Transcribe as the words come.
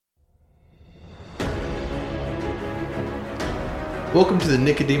Welcome to the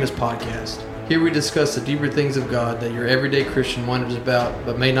Nicodemus podcast. Here we discuss the deeper things of God that your everyday Christian wonders about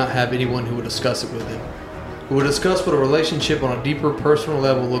but may not have anyone who will discuss it with them. We will discuss what a relationship on a deeper personal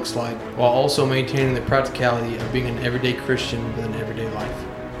level looks like while also maintaining the practicality of being an everyday Christian with an everyday life.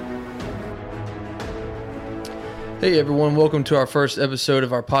 Hey everyone, welcome to our first episode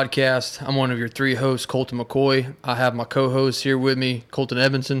of our podcast. I'm one of your three hosts, Colton McCoy. I have my co-hosts here with me, Colton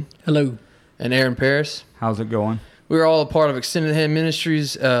Edmondson. Hello. And Aaron Paris. How's it going? We are all a part of Extended Hand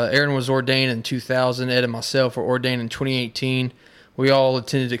Ministries. Aaron was ordained in 2000. Ed and myself were ordained in 2018. We all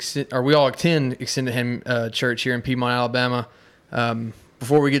attend Extended Hand Church here in Piedmont, Alabama.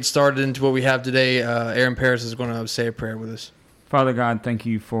 Before we get started into what we have today, Aaron Paris is going to say a prayer with us. Father God, thank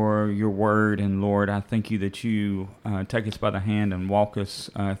you for your word, and Lord, I thank you that you take us by the hand and walk us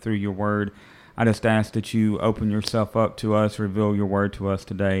through your word. I just ask that you open yourself up to us, reveal your word to us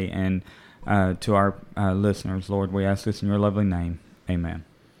today, and to our listeners, Lord. We ask this in your lovely name. Amen.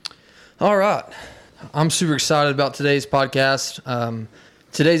 All right. I'm super excited about today's podcast.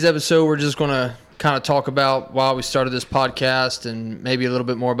 Today's episode, we're just going to kind of talk about why we started this podcast and maybe a little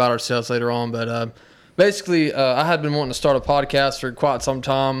bit more about ourselves later on. But basically, I had been wanting to start a podcast for quite some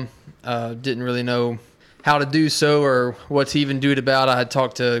time. Didn't really know how to do so or what to even do it about. I had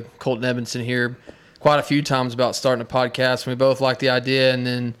talked to Colton Edmondson here quite a few times about starting a podcast, and we both liked the idea. And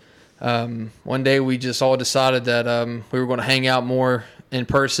then one day we just all decided that we were going to hang out more in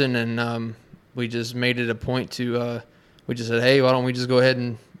person, and we just made it a point to we just said, hey, why don't we just go ahead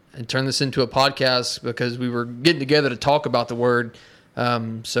and turn this into a podcast, because we were getting together to talk about the word.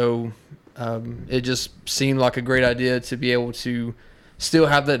 So it just seemed like a great idea to be able to still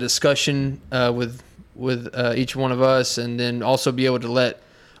have that discussion with each one of us, and then also be able to let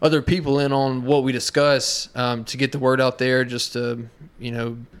other people in on what we discuss, to get the word out there, just to,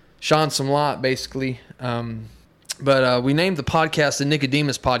 shine some light, basically. But we named the podcast the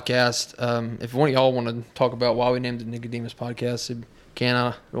Nicodemus podcast. If one of y'all want to talk about why we named it Nicodemus podcast, it can.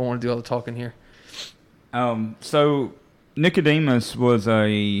 I don't want to do all the talking here. So Nicodemus was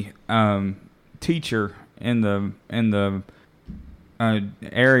a teacher in the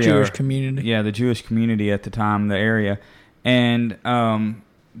area, Jewish community. Yeah, the Jewish community at the time, the area, and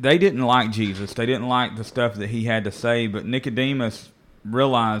they didn't like Jesus. They didn't like the stuff that he had to say. But Nicodemus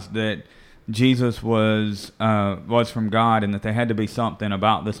realized that Jesus was from God, and that there had to be something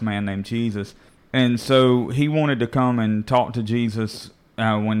about this man named Jesus. And so he wanted to come and talk to Jesus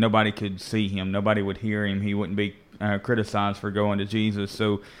when nobody could see him. Nobody would hear him. He wouldn't be criticized for going to Jesus.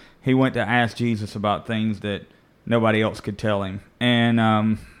 So he went to ask Jesus about things that nobody else could tell him.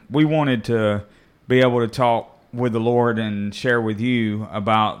 And we wanted to be able to talk with the Lord and share with you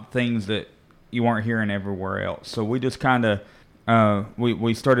about things that you weren't hearing everywhere else. So we just kind of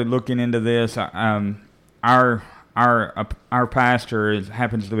we started looking into this. Our pastor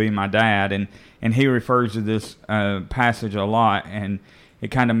happens to be my dad, and he refers to this passage a lot, and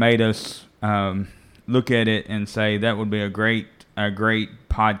it kind of made us look at it and say that would be a great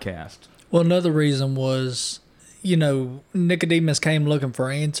podcast. Well, another reason was, Nicodemus came looking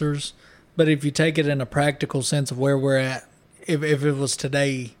for answers, but if you take it in a practical sense of where we're at, if it was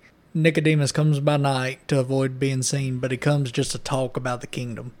today, Nicodemus comes by night to avoid being seen, but he comes just to talk about the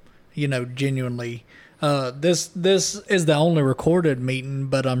kingdom, genuinely. This is the only recorded meeting,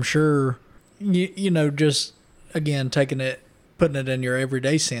 but I'm sure, just, again, putting it in your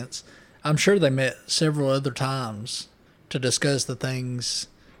everyday sense, I'm sure they met several other times to discuss the things,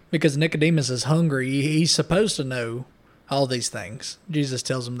 because Nicodemus is hungry. He's supposed to know all these things. Jesus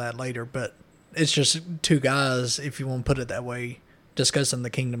tells him that later, but it's just two guys, if you want to put it that way, discussing the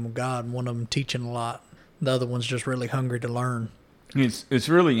kingdom of God, one of them teaching a lot, the other one's just really hungry to learn. It's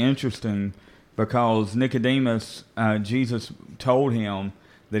really interesting because Nicodemus, Jesus told him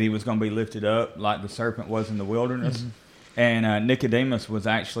that he was going to be lifted up like the serpent was in the wilderness. Mm-hmm. And Nicodemus was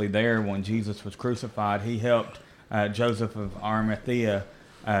actually there when Jesus was crucified. He helped Joseph of Arimathea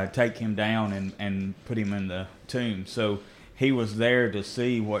take him down and put him in the tomb. So he was there to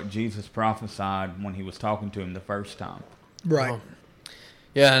see what Jesus prophesied when he was talking to him the first time. Right.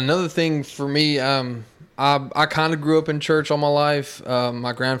 Yeah, another thing for me, I kind of grew up in church all my life.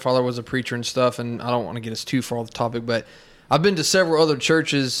 My grandfather was a preacher and stuff, and I don't want to get us too far off the topic, but I've been to several other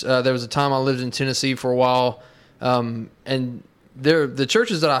churches. There was a time I lived in Tennessee for a while, and the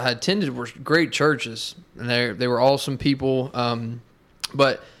churches that I had attended were great churches, and they were awesome people.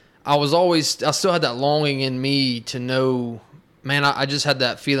 But I still had that longing in me to know. Man, I just had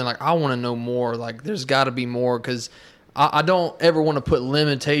that feeling like I want to know more. Like there's got to be more, because I don't ever want to put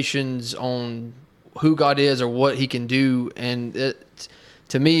limitations on who God is or what He can do. And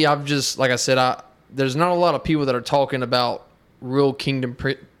to me, I've just, like I said, there's not a lot of people that are talking about real kingdom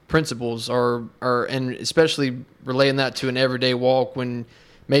principles, or and especially relaying that to an everyday walk when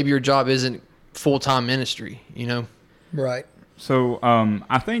maybe your job isn't full-time ministry, you know? Right. So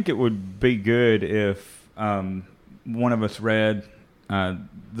I think it would be good if one of us read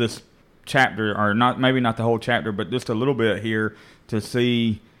this chapter, or maybe not the whole chapter, but just a little bit here to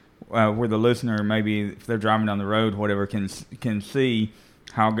see where the listener, maybe if they're driving down the road, whatever, can see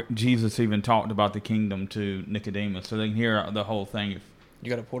how Jesus even talked about the kingdom to Nicodemus, so they can hear the whole thing. You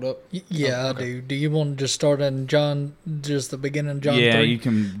got it pulled up? Yeah, okay. I do. Do you want to just start in John, just the beginning of John 3? Yeah, you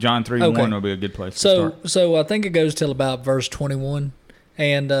can. John 3:1 okay. will be a good place to start. So I think it goes till about verse 21.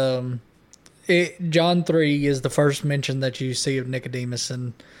 And John 3 is the first mention that you see of Nicodemus.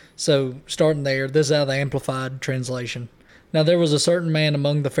 And so starting there, this is out of the Amplified translation. Now there was a certain man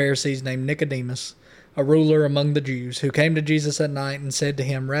among the Pharisees named Nicodemus, a ruler among the Jews, who came to Jesus at night and said to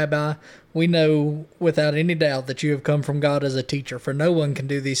him, Rabbi, we know without any doubt that you have come from God as a teacher, for no one can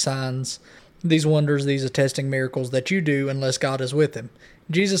do these signs, these wonders, these attesting miracles that you do unless God is with him.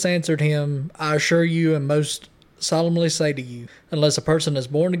 Jesus answered him, I assure you and most solemnly say to you, unless a person is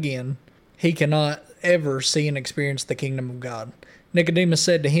born again, he cannot ever see and experience the kingdom of God. Nicodemus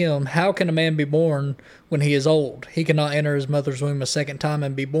said to him, How can a man be born when he is old? He cannot enter his mother's womb a second time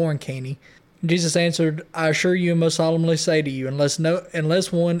and be born, can he? Jesus answered, I assure you and most solemnly say to you, unless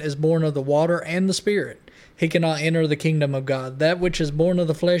one is born of the water and the Spirit, he cannot enter the kingdom of God. That which is born of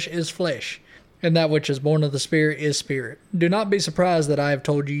the flesh is flesh, and that which is born of the Spirit is spirit. Do not be surprised that I have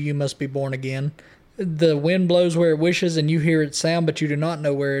told you you must be born again. The wind blows where it wishes, and you hear its sound, but you do not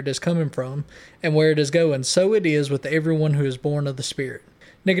know where it is coming from and where it is going. So it is with everyone who is born of the Spirit.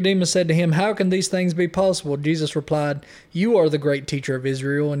 Nicodemus said to him, How can these things be possible? Jesus replied, You are the great teacher of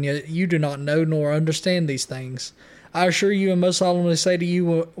Israel, and yet you do not know nor understand these things. I assure you and most solemnly say to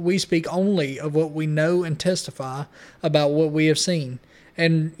you, we speak only of what we know and testify about what we have seen,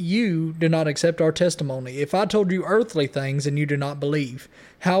 and you do not accept our testimony. If I told you earthly things and you do not believe,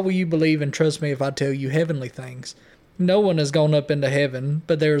 how will you believe and trust me if I tell you heavenly things? No one has gone up into heaven,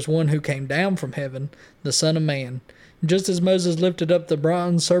 but there is one who came down from heaven, the Son of Man. Just as Moses lifted up the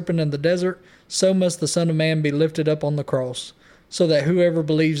bronze serpent in the desert, so must the Son of Man be lifted up on the cross, so that whoever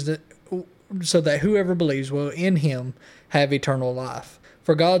believes will in him have eternal life.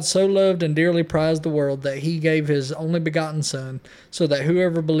 For God so loved and dearly prized the world that he gave his only begotten Son, so that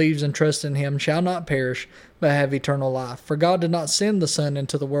whoever believes and trusts in him shall not perish, but have eternal life. For God did not send the Son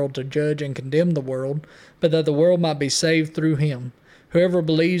into the world to judge and condemn the world, but that the world might be saved through him. Whoever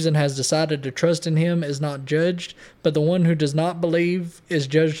believes and has decided to trust in him is not judged, but the one who does not believe is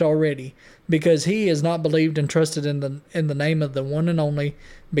judged already, because he has not believed and trusted in the name of the one and only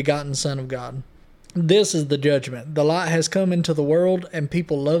begotten Son of God. This is the judgment. The light has come into the world, and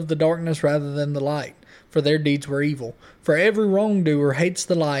people love the darkness rather than the light, for their deeds were evil. For every wrongdoer hates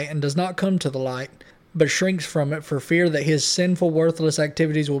the light and does not come to the light, but shrinks from it for fear that his sinful, worthless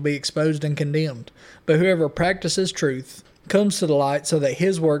activities will be exposed and condemned. But whoever practices truth comes to the light so that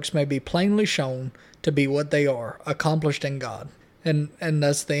his works may be plainly shown to be what they are, accomplished in God. And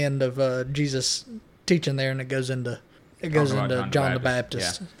that's the end of Jesus teaching there, and it goes into John the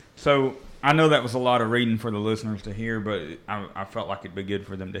Baptist. Yeah. So I know that was a lot of reading for the listeners to hear, but I felt like it'd be good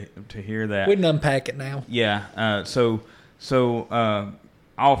for them to hear that. We can unpack it now. Yeah. So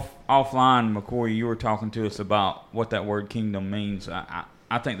offline, McCoy, you were talking to us about what that word kingdom means.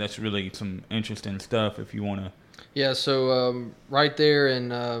 I think that's really some interesting stuff. If you want to. Yeah, so right there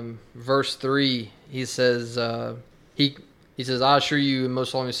in verse 3, he says, he says, I assure you and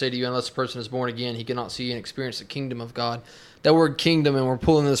most solemnly say to you, unless a person is born again, he cannot see and experience the kingdom of God. That word kingdom, and we're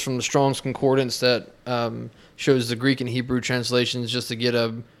pulling this from the Strong's Concordance that shows the Greek and Hebrew translations just to get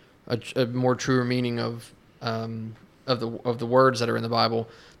a more truer meaning of the words that are in the Bible.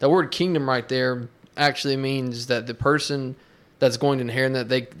 That word kingdom right there actually means that the person that's going to inherit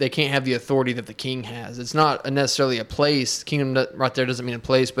that they can't have the authority that the king has. It's not necessarily a place. Kingdom right there doesn't mean a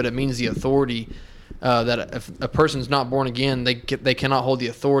place, but it means the authority that if a person's not born again, they cannot hold the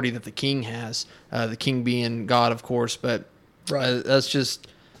authority that the king has. The king being God, of course. But that's just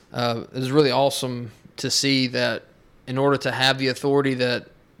it's really awesome to see that in order to have the authority that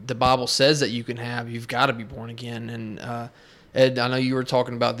the Bible says that you can have, you've got to be born again. And Ed, I know you were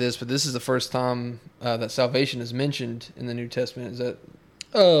talking about this, but this is the first time that salvation is mentioned in the New Testament. Is that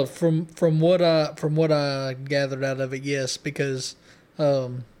from what I gathered out of it? Yes, because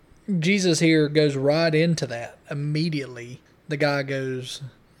Jesus here goes right into that immediately. Nicodemus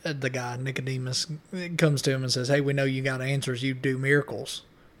comes to him and says, "Hey, we know you got answers. You do miracles."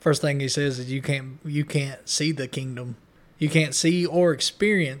 First thing he says is, "You can't see the kingdom. You can't see or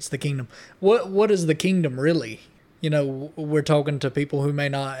experience the kingdom." What is the kingdom really? we're talking to people who may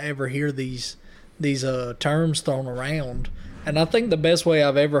not ever hear these terms thrown around. And I think the best way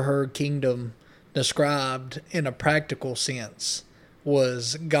I've ever heard kingdom described in a practical sense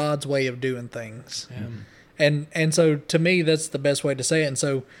was God's way of doing things. Yeah. And so to me, that's the best way to say it. And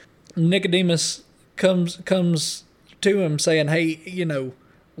so Nicodemus comes to him saying, hey,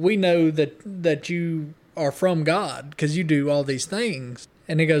 we know that you are from God because you do all these things.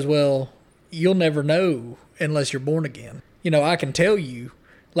 And he goes, well, you'll never know unless you're born again. I can tell you.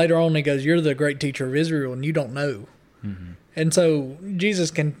 Later on, he goes, you're the great teacher of Israel, and you don't know. Mm-hmm. And so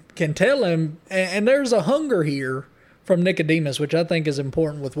Jesus can tell him, and there's a hunger here from Nicodemus, which I think is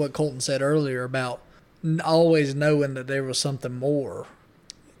important with what Colton said earlier about always knowing that there was something more.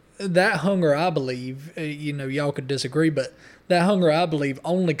 That hunger, I believe, y'all could disagree, but that hunger, I believe,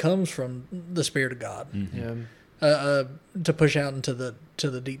 only comes from the Spirit of God. Mm-hmm. To push out into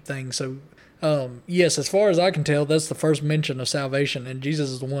the deep things. So, yes, as far as I can tell, that's the first mention of salvation, and Jesus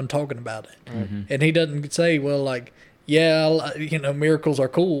is the one talking about it. Mm-hmm. And he doesn't say, well, like, yeah, miracles are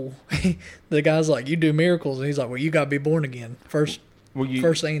cool. The guy's like, you do miracles, and he's like, well, you got to be born again. First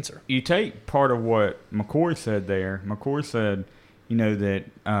answer. You take part of what McCoy said there. McCoy said, that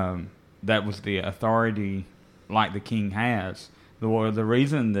that was the authority like the king has. The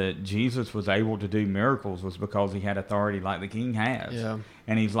reason that Jesus was able to do miracles was because he had authority like the king has. Yeah.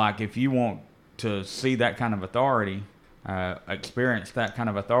 And he's like, if you want to see that kind of authority, experience that kind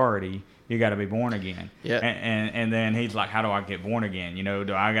of authority, you got to be born again. Yeah. And then he's like, how do I get born again?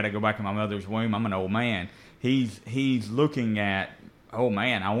 Do I got to go back in my mother's womb? I'm an old man. He's looking at, oh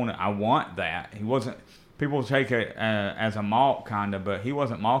man, I want that. He wasn't. People take it as a mock kind of, but he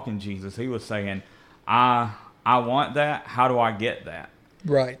wasn't mocking Jesus. He was saying, I want that. How do I get that?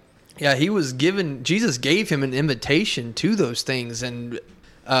 Right. Yeah, Jesus gave him an invitation to those things, and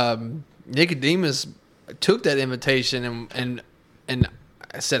Nicodemus took that invitation and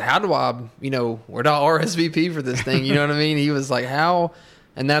said, how do I, where do I RSVP for this thing? You know what I mean? He was like, how?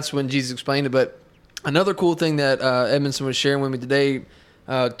 And that's when Jesus explained it. But another cool thing that Edmondson was sharing with me today,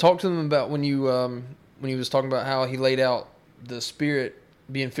 talk to them about when he was talking about how he laid out the Spirit,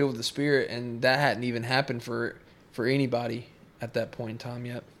 being filled with the Spirit, and that hadn't even happened for anybody at that point in time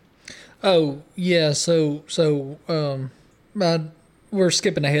yet. Oh yeah, so we're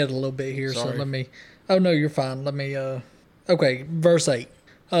skipping ahead a little bit here. Sorry. So let me. Oh no, you're fine. Let me. Okay, verse 8.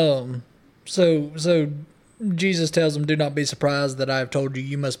 So Jesus tells them, "Do not be surprised that I have told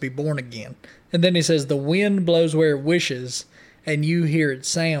you must be born again." And then he says, "The wind blows where it wishes, and you hear its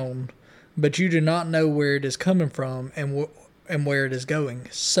sound, but you do not know where it is coming from and where it is going.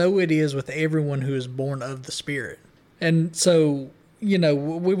 So it is with everyone who is born of the Spirit." And so, we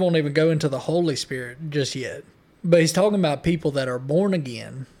won't even go into the Holy Spirit just yet. But he's talking about people that are born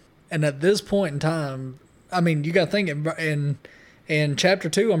again. And at this point in time, I mean, you got to think in chapter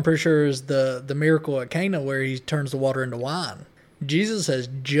 2, I'm pretty sure is the miracle at Cana where he turns the water into wine. Jesus has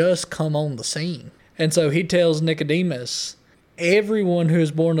just come on the scene. And so he tells Nicodemus, everyone who is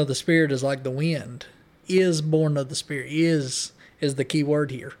born of the Spirit is like the wind. Is born of the Spirit. Is the key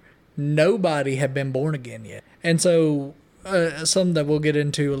word here. Nobody had been born again yet. And so something that we'll get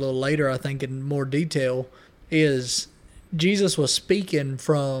into a little later, I think, in more detail, is Jesus was speaking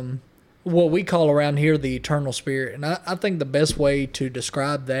from what we call around here the eternal Spirit. And I think the best way to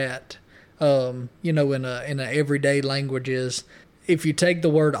describe that, in a everyday language is if you take the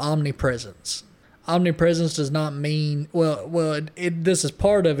word omnipresence. Omnipresence does not mean, this is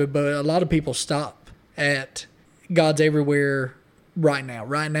part of it, but a lot of people stop at God's everywhere right now.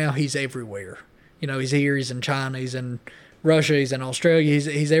 Right now, he's everywhere. He's here, he's in China, he's in Russia, he's in Australia,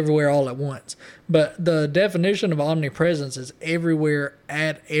 he's everywhere all at once. But the definition of omnipresence is everywhere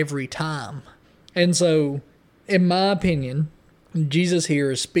at every time. And so, in my opinion, Jesus here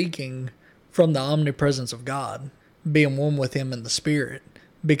is speaking from the omnipresence of God, being one with him in the Spirit.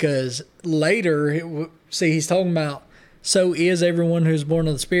 Because later, he's talking about, so is everyone who's born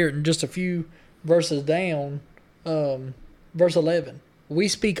of the Spirit. And just a few verses down, verse 11, we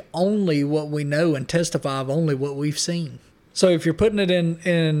speak only what we know and testify of only what we've seen. So if you're putting it in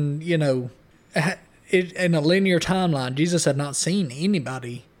a linear timeline, Jesus had not seen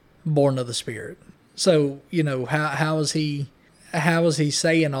anybody born of the Spirit. So, how is he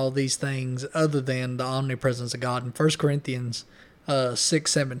saying all these things other than the omnipresence of God? In 1 Corinthians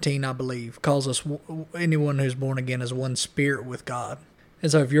 6:17, I believe, calls us anyone who's born again as one spirit with God.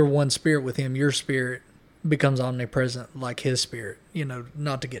 And so if you're one spirit with him, your spirit becomes omnipresent like his Spirit.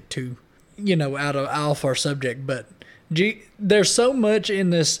 Not to get too, off our subject, but there's so much in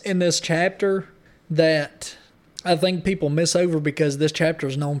this chapter that I think people miss over because this chapter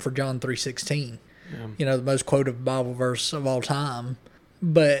is known for John 3:16. the most quoted Bible verse of all time.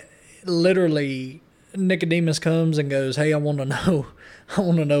 But literally, Nicodemus comes and goes, "Hey, I want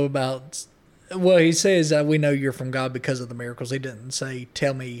to know about." Well, he says that we know you're from God because of the miracles. He didn't say,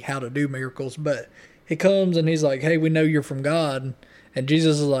 "Tell me how to do miracles," but he comes and he's like, "Hey, we know you're from God," and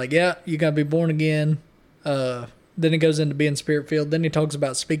Jesus is like, "Yeah, you gotta be born again." Then he goes into being spirit filled. Then he talks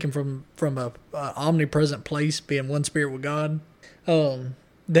about speaking from a omnipresent place, being one spirit with God.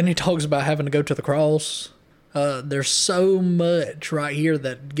 Then he talks about having to go to the cross. There's so much right here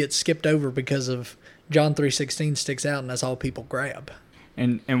that gets skipped over because of John 3:16 sticks out, and that's all people grab.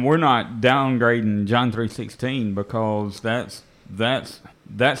 And we're not downgrading John 3:16 because that's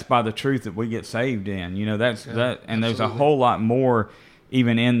by the truth that we get saved in. That, and absolutely. There's a whole lot more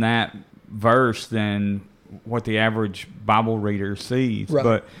even in that verse than what the average Bible reader sees. Right.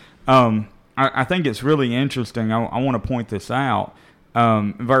 But I think it's really interesting. I want to point this out.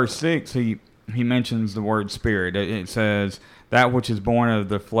 Verse 6, he mentions the word spirit. It says, "That which is born of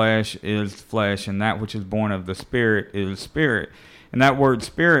the flesh is flesh, and that which is born of the spirit is spirit." And that word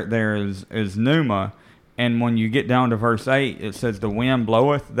spirit there is pneuma. And when you get down to verse 8, it says, "The wind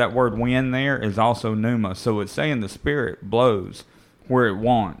bloweth." That word wind there is also pneuma. So it's saying the spirit blows where it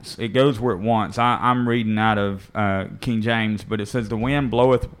wants. It goes where it wants. I'm reading out of King James, but it says, "The wind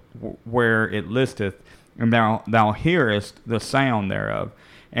bloweth where it listeth, and thou hearest the sound thereof."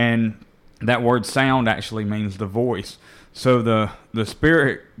 And that word sound actually means the voice. So the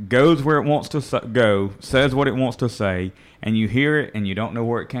spirit goes where it wants to go, says what it wants to say, and you hear it and you don't know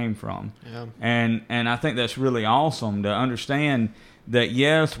where it came from. Yeah. And I think that's really awesome to understand that,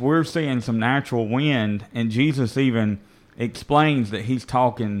 yes, we're seeing some natural wind, and Jesus even explains that he's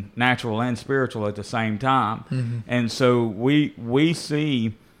talking natural and spiritual at the same time. Mm-hmm. And so we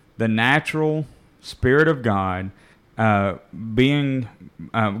see the natural Spirit of God blowing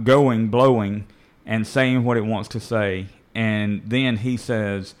and saying what it wants to say. And then he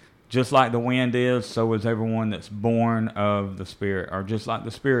says, just like the wind is, so is everyone that's born of the Spirit. Or just like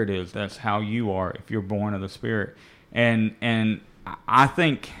the Spirit is, that's how you are if you're born of the Spirit. And I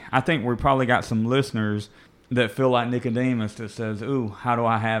think we probably got some listeners that feel like Nicodemus that says, "Ooh, how do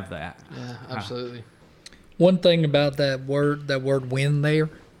I have that?" Yeah, absolutely. One thing about that word wind there,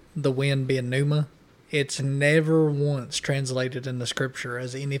 the wind being pneuma, it's never once translated in the scripture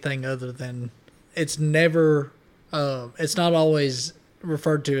as anything other than, it's never, it's not always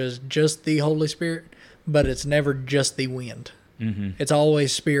referred to as just the Holy Spirit, but it's never just the wind. Mm-hmm. It's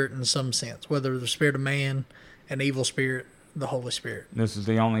always spirit in some sense, whether the spirit of man, an evil spirit, the Holy Spirit. This is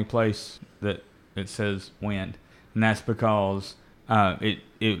the only place that it says wind, and that's because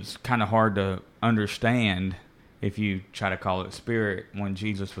it's kind of hard to understand if you try to call it spirit when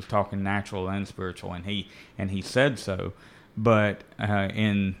Jesus was talking natural and spiritual, and he said so. But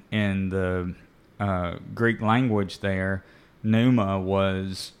in the Greek language there, pneuma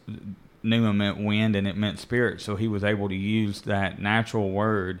meant wind and it meant spirit, so he was able to use that natural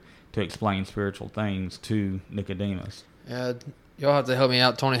word to explain spiritual things to Nicodemus. Yeah, you'll have to help me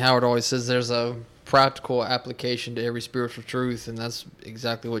out. Tony Howard always says there's a practical application to every spiritual truth, and that's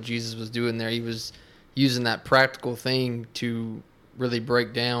exactly what Jesus was doing there. He was using that practical thing to really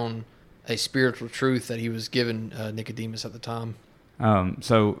break down a spiritual truth that he was giving Nicodemus at the time.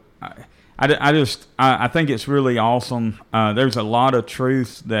 So I think it's really awesome. There's a lot of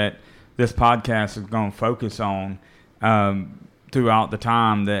truths that this podcast is going to focus on throughout the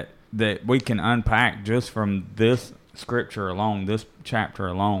time that we can unpack just from this scripture alone, this chapter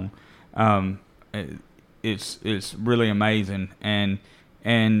alone. It's really amazing, and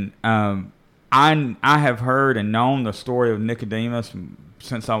I have heard and known the story of Nicodemus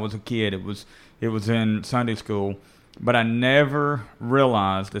since I was a kid. It was in Sunday school, but I never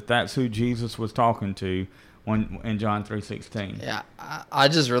realized that that's who Jesus was talking to when in John 3:16. Yeah, I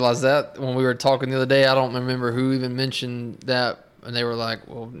just realized that when we were talking the other day. I don't remember who even mentioned that, and they were like,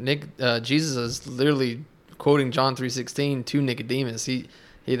 "Well, Jesus is literally quoting John 3:16 to Nicodemus. He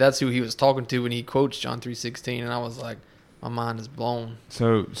that's who he was talking to when he quotes John 3:16." And I was like, my mind is blown.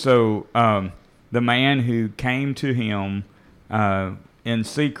 So the man who came to him in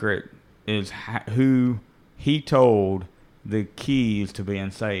secret is who he told the keys to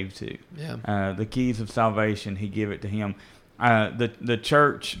being saved to. Yeah. The keys of salvation, he gave it to him. The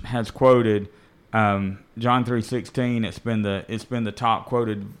church has quoted John 3:16. It's been the top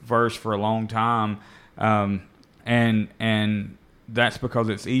quoted verse for a long time, and that's because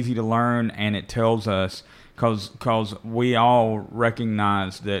it's easy to learn, and it tells us because we all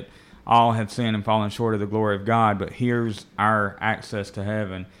recognize that all have sinned and fallen short of the glory of God. But here's our access to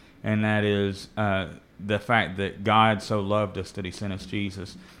heaven, and that is the fact that God so loved us that He sent us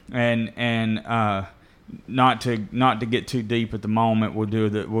Jesus, and not to get too deep at the moment.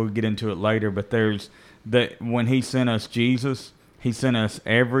 We'll get into it later. But there's that when He sent us Jesus, He sent us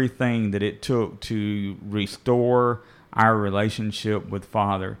everything that it took to restore our relationship with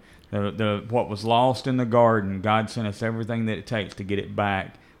Father. What was lost in the garden, God sent us everything that it takes to get it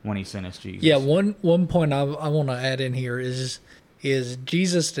back when He sent us Jesus. Yeah, one point I want to add in here is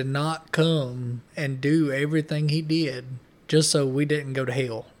Jesus did not come and do everything He did just so we didn't go to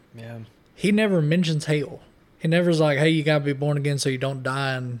hell. Yeah. He never mentions hell. He never's like, hey, you got to be born again so you don't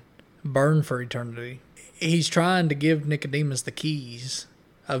die and burn for eternity. He's trying to give Nicodemus the keys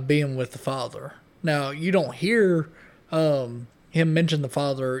of being with the Father. Now, you don't hear him mention the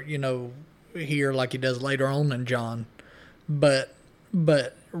Father, here like he does later on in John. But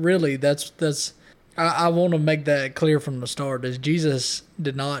really, that's I want to make that clear from the start, is Jesus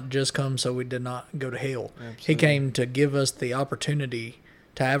did not just come so we did not go to hell. Absolutely. He came to give us the opportunity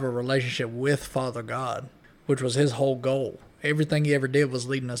to have a relationship with Father God, which was His whole goal. Everything He ever did was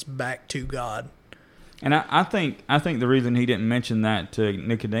leading us back to God. And I think the reason He didn't mention that to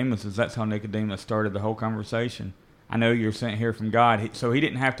Nicodemus is that's how Nicodemus started the whole conversation. I know you're sent here from God, so he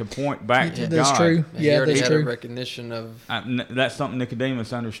didn't have to point back to God. That's true. He already had a recognition of... That's something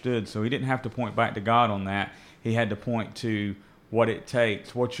Nicodemus understood, so he didn't have to point back to God on that. He had to point to what it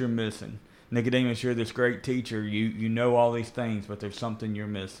takes, what you're missing. Nicodemus, you're this great teacher. You know all these things, but there's something you're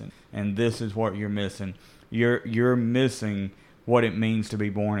missing, and this is what you're missing. You're missing what it means to be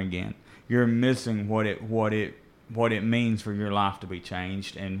born again. You're missing what it means for your life to be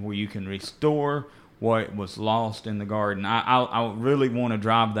changed, and where you can restore what was lost in the garden. I really want to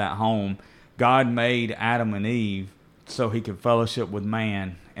drive that home. God made Adam and Eve so He could fellowship with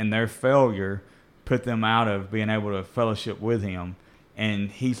man, and their failure put them out of being able to fellowship with Him.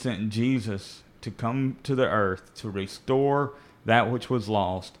 And He sent Jesus to come to the earth to restore that which was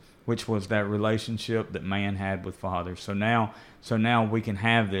lost, which was that relationship that man had with Father. So now we can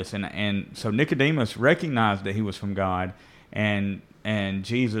have this. And so Nicodemus recognized that he was from God, and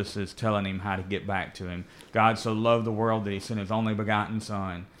Jesus is telling him how to get back to Him. God so loved the world that He sent His only begotten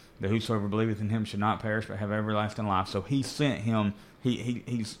Son, that whosoever believeth in Him should not perish but have everlasting life. So He sent Him.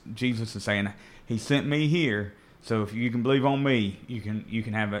 Jesus is saying, He sent me here, so if you can believe on me, you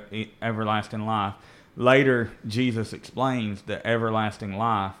can have everlasting life. Later, Jesus explains that everlasting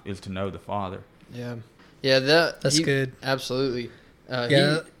life is to know the Father. Yeah, that's good. Absolutely. Sorry.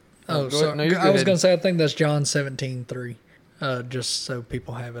 No, I was going to say, I think that's John 17:3. Just so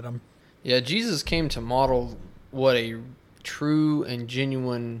people have it. Jesus came to model what a true and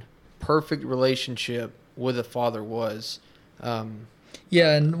genuine, perfect relationship with the Father was.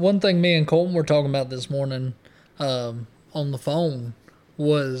 And one thing me and Colton were talking about this morning on the phone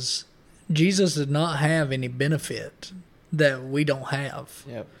was Jesus did not have any benefit that we don't have.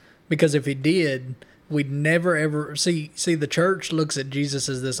 Yep. Because if He did, we'd never ever see the church looks at Jesus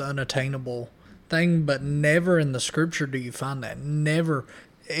as this unattainable thing, but never in the Scripture do you find that. Never.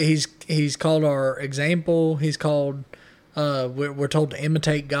 He's called our example. He's called. We're told to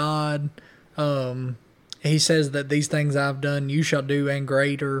imitate God. He says that these things I've done, you shall do, and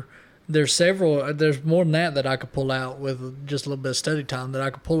greater. There's more than that I could pull out with just a little bit of study time, that I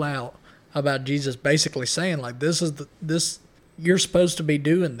could pull out about Jesus basically saying, like, this you're supposed to be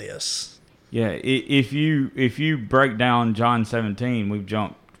doing this. Yeah, if you break down John 17, we've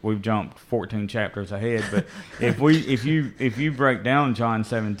jumped 14 chapters ahead, but if you break down John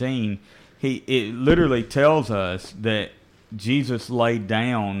 17, it literally tells us that Jesus laid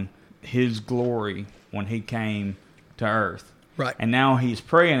down His glory when He came to earth. Right. And now He's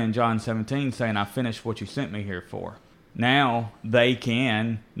praying in John 17 saying, I finished what you sent me here for. Now they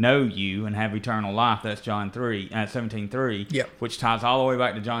can know you and have eternal life. That's John 17:3, yep. Which ties all the way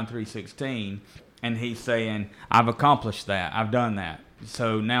back to John 3:16. And He's saying, I've accomplished that. I've done that.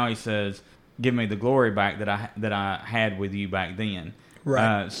 So now He says, give me the glory back that I had with you back then.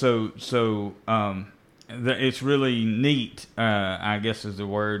 Right. It's really neat, I guess is the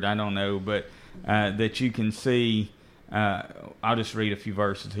word, I don't know, but that you can see. I'll just read a few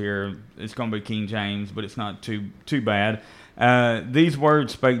verses here. It's going to be King James, but it's not too bad. These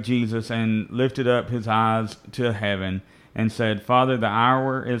words spake Jesus, and lifted up His eyes to heaven, and said, Father, the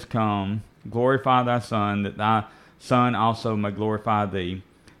hour is come. Glorify Thy Son, that Thy Son also may glorify Thee,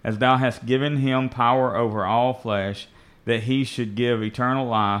 as Thou hast given Him power over all flesh, that He should give eternal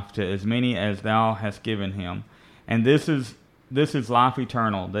life to as many as Thou hast given Him. And this is life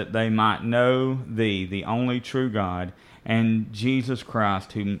eternal, that they might know Thee, the only true God, and Jesus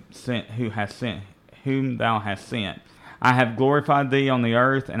Christ, whom Thou hast sent. I have glorified thee on the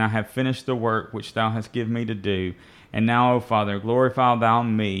earth, and I have finished the work which thou hast given me to do. And now, O Father, glorify thou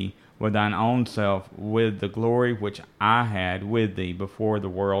me with thine own self, with the glory which I had with thee before the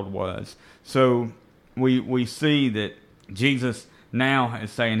world was. So we see that Jesus now is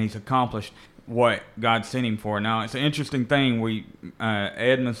saying he's accomplished what God sent him for. Now, it's an interesting thing.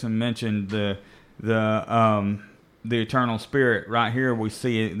 Edmondson mentioned the eternal spirit. Right here we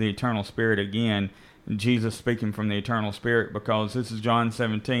see the eternal spirit again. Jesus speaking from the eternal spirit, because this is John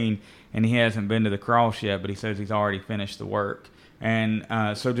 17, and he hasn't been to the cross yet, but he says he's already finished the work. And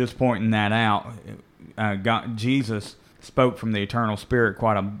so just pointing that out, Jesus spoke from the eternal spirit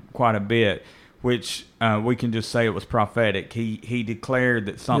quite a bit, which we can just say it was prophetic. He declared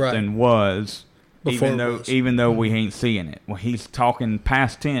that something was, even though we ain't seeing it. Well, he's talking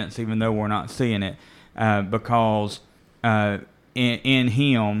past tense, even though we're not seeing it, because in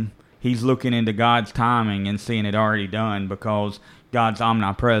him, he's looking into God's timing and seeing it already done, because God's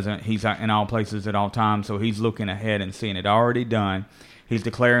omnipresent. He's in all places at all times, so he's looking ahead and seeing it already done. He's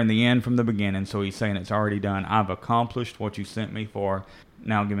declaring the end from the beginning, so he's saying it's already done. I've accomplished what you sent me for.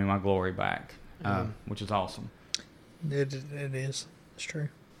 Now give me my glory back, which is awesome. It is. It's true.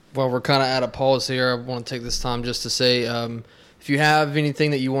 Well, we're kind of at a pause here. I want to take this time just to say, if you have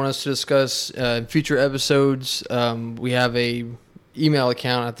anything that you want us to discuss in future episodes, we have a email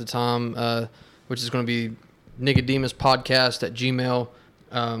account at the time, which is going to be Nicodemus Podcast at Gmail.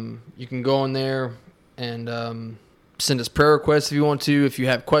 You can go on there and send us prayer requests if you want to. If you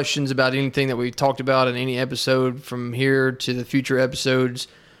have questions about anything that we talked about in any episode from here to the future episodes,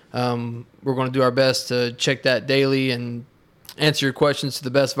 we're going to do our best to check that daily and answer your questions to the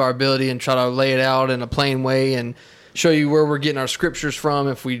best of our ability and try to lay it out in a plain way and show you where we're getting our scriptures from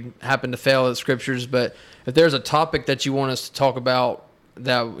if we happen to fail at scriptures. But if there's a topic that you want us to talk about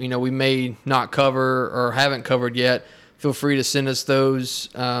that we may not cover or haven't covered yet, feel free to send us those,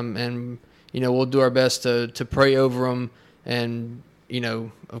 and we'll do our best to pray over them, and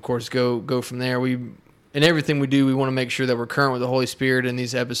of course go from there. In everything we do, we want to make sure that we're current with the Holy Spirit in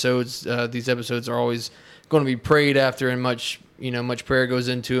these episodes. These episodes are always going to be prayed after, and much prayer goes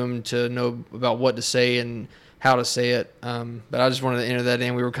into them to know about what to say and how to say it. But I just wanted to enter that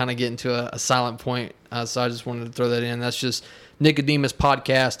in. We were kind of getting to a silent point, so I just wanted to throw that in. That's just Nicodemus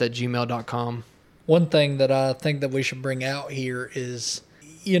Podcast at gmail.com. One thing that I think that we should bring out here is,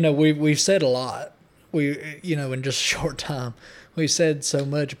 we've said a lot. In just a short time, we've said so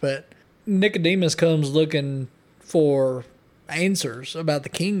much, but Nicodemus comes looking for answers about the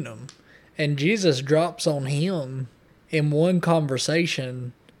kingdom, and Jesus drops on him in one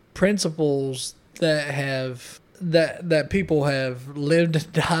conversation principles that people have lived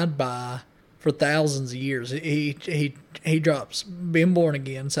and died by for thousands of years. He drops being born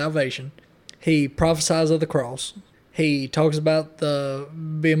again, salvation. He prophesies of the cross. He talks about the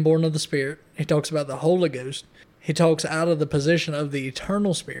being born of the Spirit. He talks about the Holy Ghost. He talks out of the position of the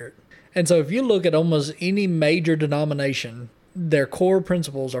eternal Spirit. And so if you look at almost any major denomination, their core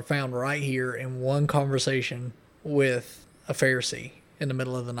principles are found right here in one conversation with a Pharisee in the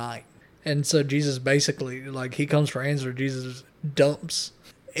middle of the night. And so Jesus basically, he comes for answer. Jesus dumps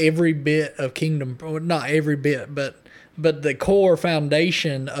every bit of kingdom, not every bit, but the core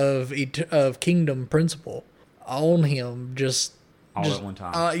foundation of kingdom principle on him, just at one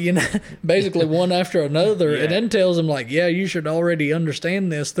time. Basically one after another, Yeah. and then tells him you should already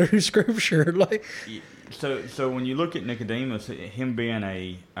understand this through Scripture. So when you look at Nicodemus, him being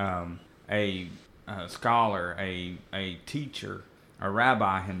a scholar, a teacher, a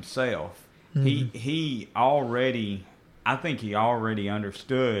rabbi himself, he already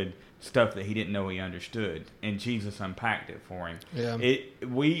understood stuff that he didn't know he understood, and Jesus unpacked it for him. Yeah.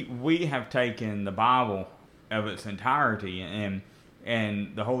 We have taken the Bible of its entirety,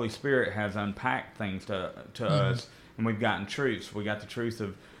 and the Holy Spirit has unpacked things to us, and we've gotten truths. We got the truth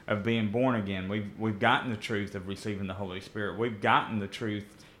of being born again. We've gotten the truth of receiving the Holy Spirit. We've gotten the truth,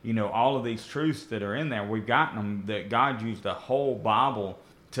 all of these truths that are in there. We've gotten them, that God used the whole Bible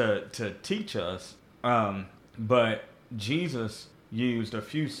to teach us. But Jesus used a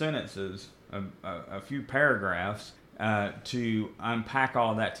few sentences, a few paragraphs, to unpack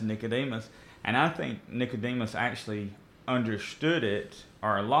all that to Nicodemus. And I think Nicodemus actually understood it,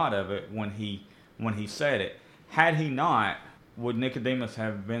 or a lot of it, when he said it. Had he not, would Nicodemus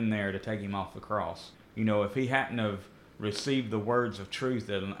have been there to take him off the cross? If he hadn't have received the words of truth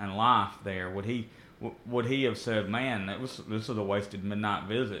and life there, would he have said, man, this was a wasted midnight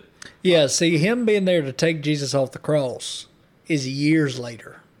visit? Yeah, see, him being there to take Jesus off the cross is years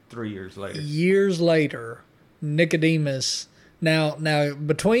later. 3 years later. Years later, Nicodemus. Now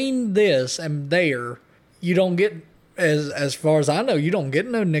between this and there, you don't get as far as I know, you don't get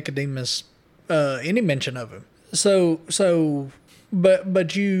no Nicodemus any mention of him.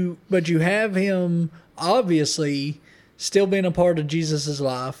 But you have him obviously still being a part of Jesus's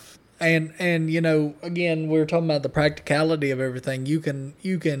life, and again, we're talking about the practicality of everything. You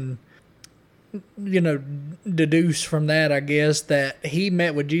can deduce from that, I guess, that he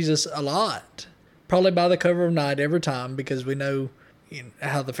met with Jesus a lot, probably by the cover of night every time, because we know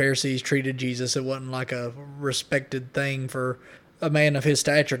how the Pharisees treated Jesus. It wasn't like a respected thing for a man of his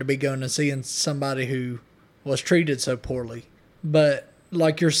stature to be going and seeing somebody who was treated so poorly. But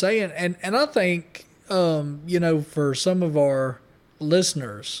like you're saying, and I think, for some of our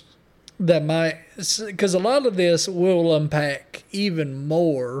listeners that might, because a lot of this will unpack even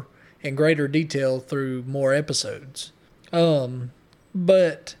more in greater detail through more episodes.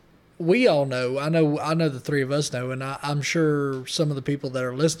 But we all know, I know the three of us know, and I'm sure some of the people that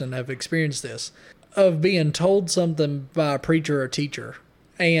are listening have experienced this, of being told something by a preacher or teacher,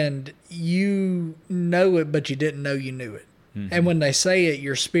 and you know it, but you didn't know you knew it. Mm-hmm. And when they say it,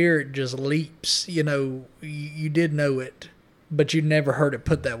 your spirit just leaps. You did know it, but you never heard it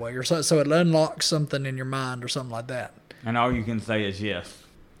put that way, or so it unlocks something in your mind or something like that. And all you can say is yes.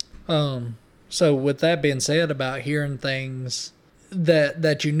 So with that being said, about hearing things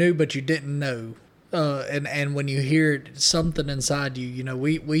that you knew but you didn't know, and when you hear it, something inside you,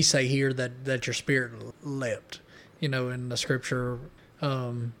 we say here that your spirit leapt. In the scripture,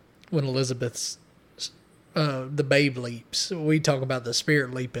 when Elizabeth's the babe leaps, we talk about the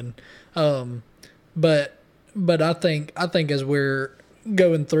spirit leaping. But I think as we're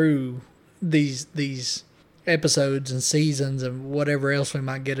going through these episodes and seasons and whatever else we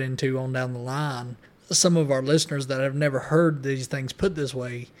might get into on down the line, some of our listeners that have never heard these things put this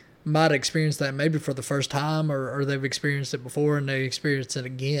way might experience that maybe for the first time, or they've experienced it before and they experience it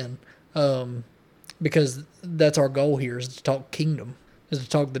again. Because that's our goal here, is to talk kingdom, is to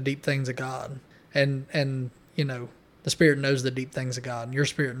talk the deep things of God. And the Spirit knows the deep things of God, and your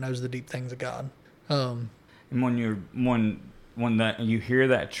spirit knows the deep things of God. And when that you hear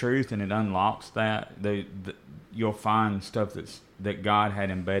that truth and it unlocks that, you'll find stuff that God had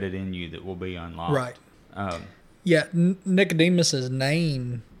embedded in you that will be unlocked. Right. Nicodemus's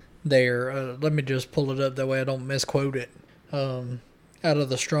name there. Let me just pull it up that way I don't misquote it. Out of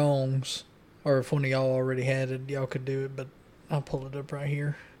the Strongs, or if one of y'all already had it, y'all could do it, but I'll pull it up right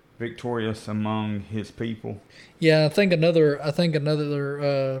here. Victorious among his people. Yeah, I think another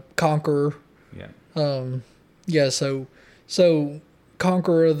conqueror. Yeah. So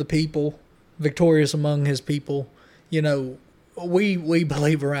conqueror of the people, victorious among his people. We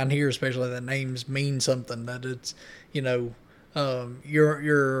believe around here, especially, that names mean something. That it's, your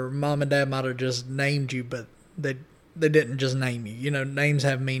mom and dad might have just named you, but they didn't just name you. Names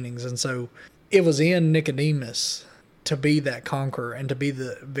have meanings, and so it was in Nicodemus to be that conqueror and to be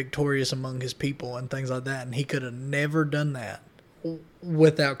the victorious among his people and things like that. And he could have never done that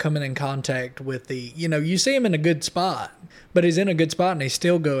without coming in contact with you see him in a good spot, but he's in a good spot and he's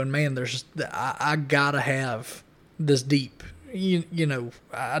still going, man, I gotta have this deep,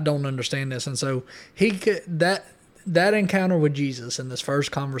 I don't understand this. And so he could, that encounter with Jesus in this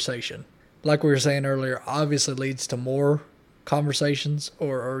first conversation, like we were saying earlier, obviously leads to more conversations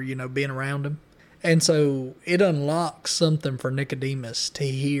or being around him. And so it unlocks something for Nicodemus to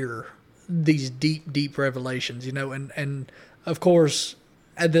hear these deep, deep revelations, and of course,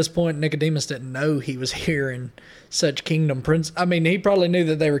 at this point, Nicodemus didn't know he was hearing such kingdom principles. I mean, he probably knew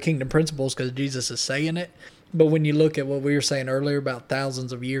that they were kingdom principles because Jesus is saying it. But when you look at what we were saying earlier about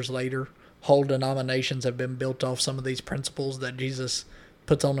thousands of years later, whole denominations have been built off some of these principles that Jesus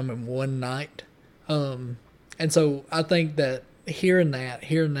puts on them in one night. And so I think that hearing that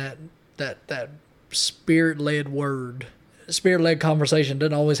spirit-led word, spirit-led conversation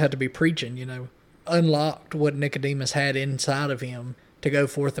doesn't always have to be preaching, unlocked what Nicodemus had inside of him to go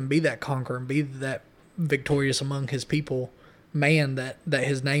forth and be that conqueror and be that victorious among his people man that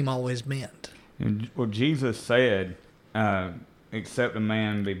his name always meant. Well, Jesus said, except a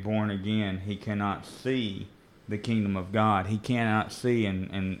man be born again, he cannot see the kingdom of God. He cannot see,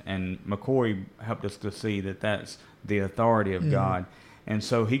 and McCoy helped us to see that that's the authority of God. And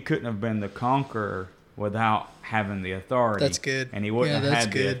so he couldn't have been the conqueror without having the authority. That's good. And he wouldn't have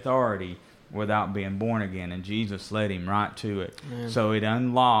had the authority without being born again. And Jesus led him right to it. Man. So it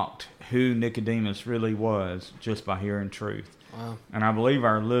unlocked who Nicodemus really was just by hearing truth. Wow. And I believe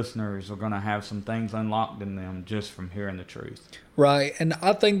our listeners are going to have some things unlocked in them just from hearing the truth. Right. And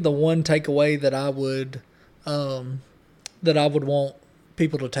I think the one takeaway that I would want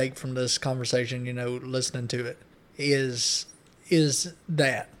people to take from this conversation, listening to it, is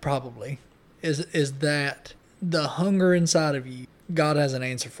that probably is that the hunger inside of you, God has an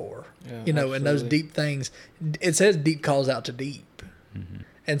answer for. Yeah, And those absolutely. deep things, it says deep calls out to deep. Mm-hmm.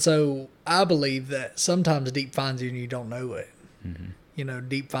 And so I believe that sometimes deep finds you and you don't know it. Mm-hmm.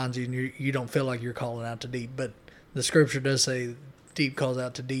 Deep finds you and you don't feel like you're calling out to deep. But the scripture does say deep calls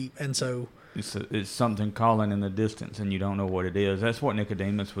out to deep. And so It's something calling in the distance, and you don't know what it is. That's what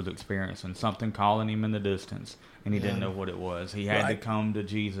Nicodemus was experiencing, something calling him in the distance, and he didn't know what it was. He had to come to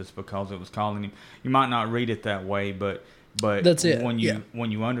Jesus because it was calling him. You might not read it that way, but that's it. when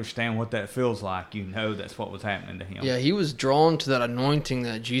you understand what that feels like, you know that's what was happening to him. Yeah, he was drawn to that anointing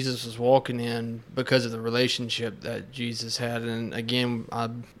that Jesus was walking in because of the relationship that Jesus had. And again, I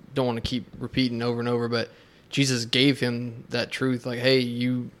don't want to keep repeating over and over, but Jesus gave him that truth, like, hey,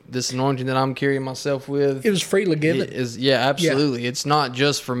 this anointing that I'm carrying myself with, it was freely given. Absolutely. It's not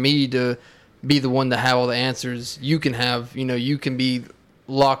just for me to be the one to have all the answers. You can have, you can be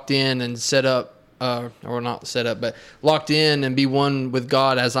locked in and set up, or not set up, but locked in and be one with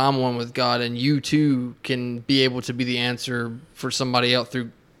God as I'm one with God, and you too can be able to be the answer for somebody else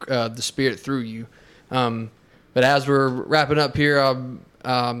through the Spirit through you. But as we're wrapping up here,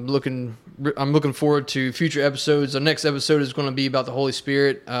 I'm looking forward to future episodes. The next episode is going to be about the Holy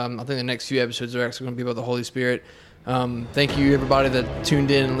Spirit. I think the next few episodes are actually going to be about the Holy Spirit. Thank you, everybody that tuned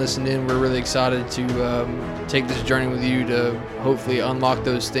in and listened in. We're really excited to take this journey with you to hopefully unlock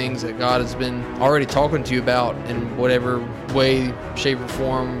those things that God has been already talking to you about in whatever way, shape, or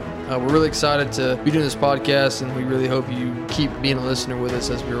form. We're really excited to be doing this podcast, and we really hope you keep being a listener with us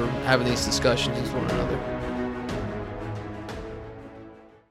as we're having these discussions with one another.